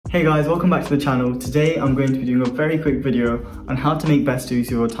Hey guys, welcome back to the channel. Today I'm going to be doing a very quick video on how to make best use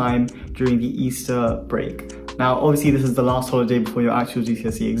of your time during the Easter break. Now obviously this is the last holiday before your actual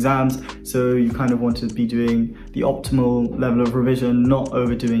GCSE exams, so you kind of want to be doing the optimal level of revision, not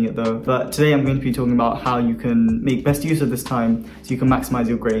overdoing it though. But today I'm going to be talking about how you can make best use of this time so you can maximize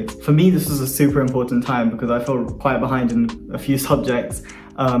your grades. For me this was a super important time because I fell quite behind in a few subjects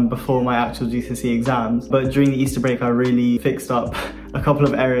before my actual GCSE exams. But during the Easter break I really fixed up a couple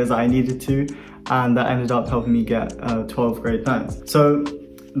of areas that I needed to, and that ended up helping me get 12 grade 9s. So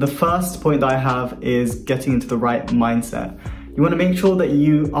the first point that I have is getting into the right mindset. You want to make sure that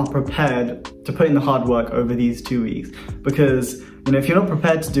you are prepared to put in the hard work over these 2 weeks, because if you're not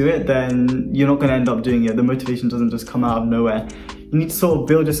prepared to do it, then you're not going to end up doing it. The motivation doesn't just come out of nowhere. You need to sort of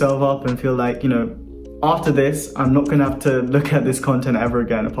build yourself up and feel like, after this, I'm not going to have to look at this content ever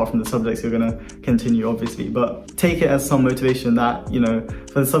again, apart from the subjects you're going to continue, obviously. But take it as some motivation that,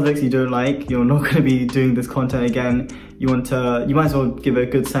 for the subjects you don't like, you're not going to be doing this content again. You might as well give it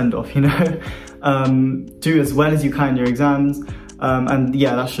a good send-off, do as well as you can in your exams. And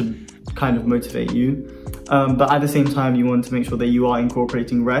yeah, that should kind of motivate you. But at the same time, you want to make sure that you are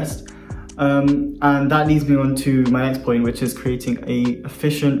incorporating rest. And that leads me on to my next point, which is creating an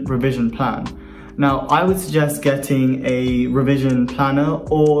efficient revision plan. Now, I would suggest getting a revision planner,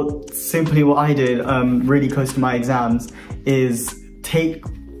 or simply what I did really close to my exams is take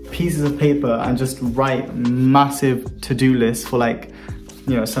pieces of paper and just write massive to-do lists for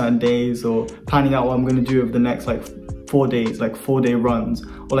certain days, or planning out what I'm going to do over the next 4 days, 4-day runs,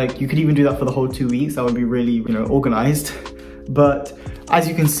 or you could even do that for the whole 2 weeks. That would be really organized. But as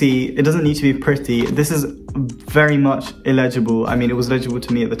you can see, it doesn't need to be pretty. This is very much illegible. I mean, it was legible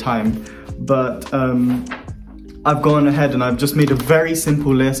to me at the time, but I've gone ahead and I've just made a very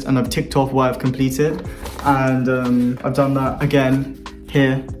simple list and I've ticked off what I've completed, and I've done that again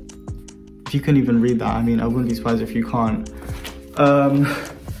here. If you can even read that, I mean, I wouldn't be surprised if you can't.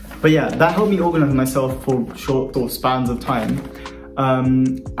 But yeah, that helped me organize myself for short sort of spans of time.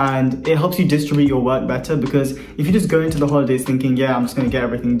 And it helps you distribute your work better, because if you just go into the holidays thinking, yeah, I'm just going to get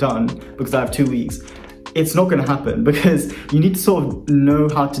everything done because I have 2 weeks, it's not going to happen, because you need to sort of know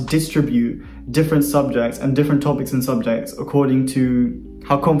how to distribute different subjects and different topics and subjects according to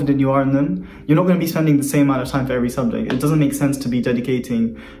how confident you are in them. You're not going to be spending the same amount of time for every subject. It doesn't make sense to be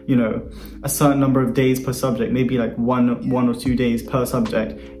dedicating, a certain number of days per subject, maybe one or 2 days per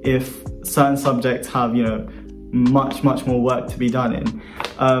subject, if certain subjects have, much more work to be done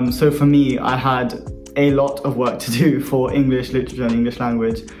in. So for me, I had a lot of work to do for English literature and English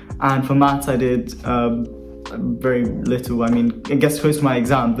language, and for maths I did very little. I mean, it gets close to my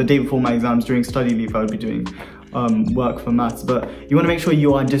exam. The day before my exams, during study leave, I would be doing work for maths. But you want to make sure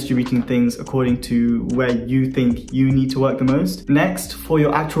you are distributing things according to where you think you need to work the most. Next, for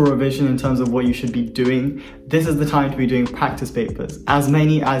your actual revision in terms of what you should be doing, this is the time to be doing practice papers, as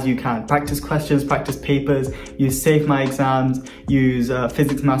many as you can. Practice questions, practice papers, use Save My Exams, use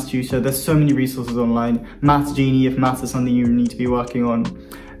Physics Maths Tutor. There's so many resources online. Maths Genie, if maths is something you need to be working on.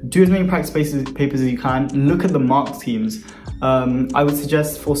 Do as many practice papers as you can. Look at the mark schemes. I would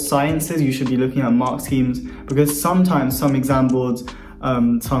suggest for sciences, you should be looking at mark schemes, because sometimes some exam boards,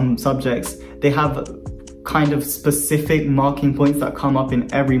 some subjects, they have kind of specific marking points that come up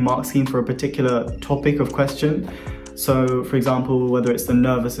in every mark scheme for a particular topic of question. So for example, whether it's the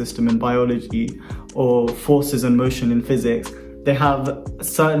nervous system in biology or forces and motion in physics, they have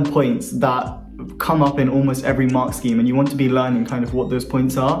certain points that come up in almost every mark scheme, and you want to be learning kind of what those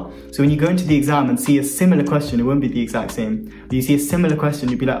points are. So when you go into the exam and see a similar question, it won't be the exact same, but you see a similar question,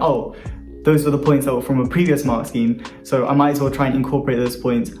 you'd be like, oh, those were the points that were from a previous mark scheme, so I might as well try and incorporate those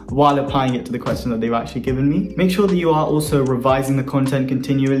points while applying it to the question that they've actually given me. Make sure that you are also revising the content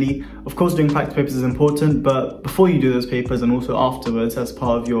continually. Of course, doing practice papers is important, but before you do those papers, and also afterwards as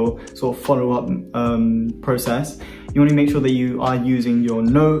part of your sort of follow-up process, you want to make sure that you are using your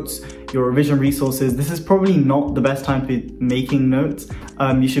notes, your revision resources. This is probably not the best time to be making notes.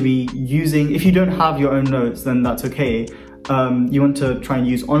 You should be using, if you don't have your own notes, then that's okay. You want to try and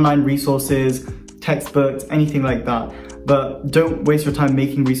use online resources, textbooks, anything like that. But don't waste your time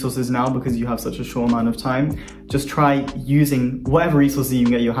making resources now because you have such a short amount of time. Just try using whatever resources you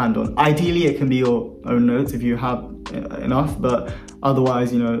can get your hand on. Ideally, it can be your own notes if you have enough, but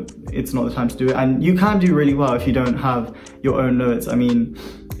otherwise, it's not the time to do it. And you can do really well if you don't have your own notes. I mean,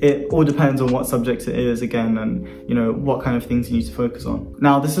 it all depends on what subject it is again, and what kind of things you need to focus on.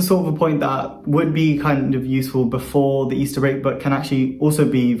 Now, this is sort of a point that would be kind of useful before the Easter break, but can actually also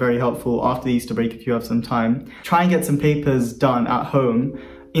be very helpful after the Easter break if you have some time. Try and get some papers done at home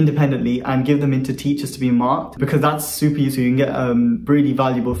independently and give them into teachers to be marked, because that's super useful. You can get really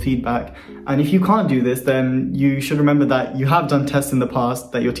valuable feedback. And if you can't do this, then you should remember that you have done tests in the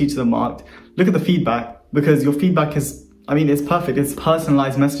past that your teachers have marked. Look at the feedback, because your feedback is, I mean, it's perfect. It's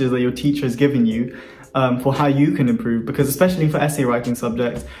personalized messages that your teacher is giving you for how you can improve, because especially for essay writing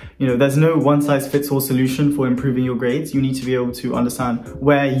subjects, you know, there's no one size fits all solution for improving your grades. You need to be able to understand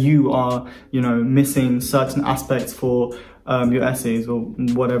where you are, you know, missing certain aspects for your essays or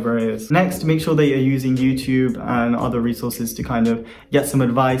whatever it is. Next, make sure that you're using YouTube and other resources to kind of get some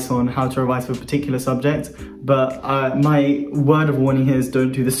advice on how to revise for a particular subject. But my word of warning here is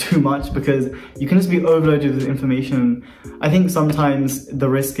don't do this too much, because you can just be overloaded with information. I think sometimes the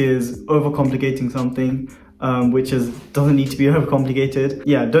risk is overcomplicating something, which doesn't need to be overcomplicated.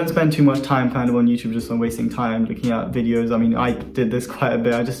 Yeah, don't spend too much time kind of on YouTube just on wasting time looking at videos. I mean, I did this quite a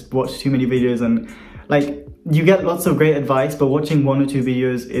bit. I just watched too many videos, and like, you get lots of great advice, but watching 1 or 2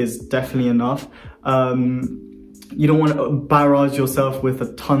 videos is definitely enough. You don't want to barrage yourself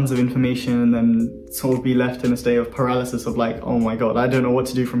with tons of information and then sort of be left in a state of paralysis of like, oh my god, I don't know what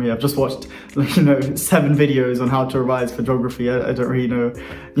to do from here. I've just watched, like, you know, 7 videos on how to revise for geography. I don't really know,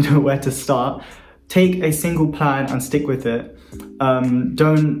 you know, where to start. Take a single plan and stick with it.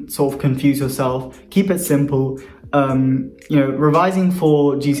 Don't sort of confuse yourself. Keep it simple. You know, revising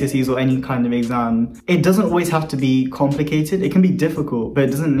for GCSEs or any kind of exam, it doesn't always have to be complicated. It can be difficult, but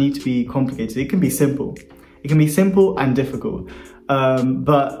it doesn't need to be complicated. It can be simple. It can be simple and difficult.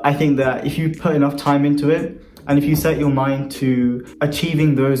 But I think that if you put enough time into it, and if you set your mind to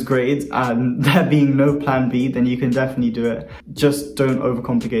achieving those grades and there being no plan B, then you can definitely do it. Just don't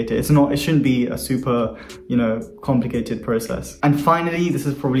overcomplicate it. It shouldn't be a super, you know, complicated process. And finally, this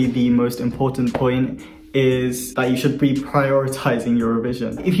is probably the most important point, is that you should be prioritizing your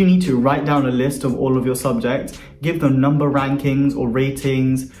revision. If you need to, write down a list of all of your subjects, give them number rankings or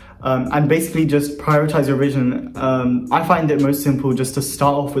ratings, and basically just prioritize your revision. I find it most simple just to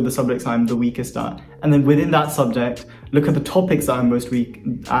start off with the subjects I'm the weakest at, and then within that subject, look at the topics that I'm most weak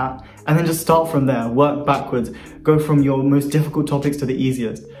at, and then just start from there, work backwards, go from your most difficult topics to the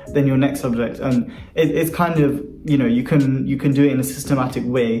easiest, then your next subject. And it's kind of, you know, you can do it in a systematic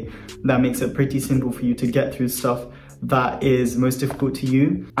way that makes it pretty simple for you to get through stuff that is most difficult to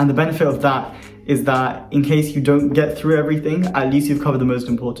you. And the benefit of that is that in case you don't get through everything, at least you've covered the most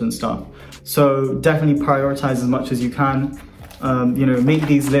important stuff. So definitely prioritize as much as you can. You know, make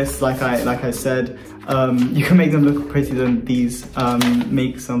these lists like I said. You can make them look prettier than these.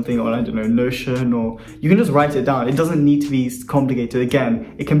 Make something on, I don't know, Notion, or you can just write it down. It doesn't need to be complicated.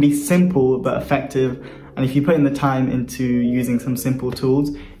 Again, it can be simple but effective. And if you put in the time into using some simple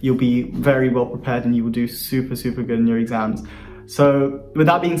tools, you'll be very well prepared and you will do super, super good in your exams. So with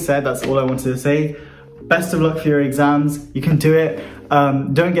that being said, that's all I wanted to say. Best of luck for your exams. You can do it.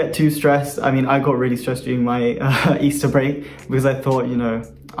 Don't get too stressed. I mean, I got really stressed during my Easter break because I thought, you know,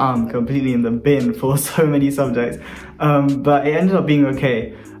 I'm completely in the bin for so many subjects. But it ended up being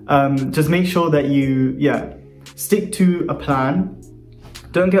okay. Just make sure that you, stick to a plan.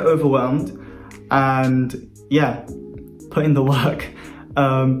 Don't get overwhelmed. And yeah, put in the work.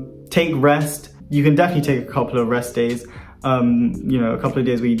 Take rest. You can definitely take a couple of rest days. You know, a couple of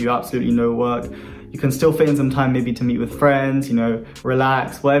days where you do absolutely no work. You can still fit in some time maybe to meet with friends, you know,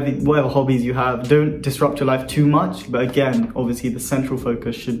 relax, whatever hobbies you have. Don't disrupt your life too much. But again, obviously the central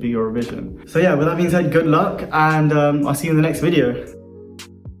focus should be your revision. So yeah, with that being said, good luck, and I'll see you in the next video.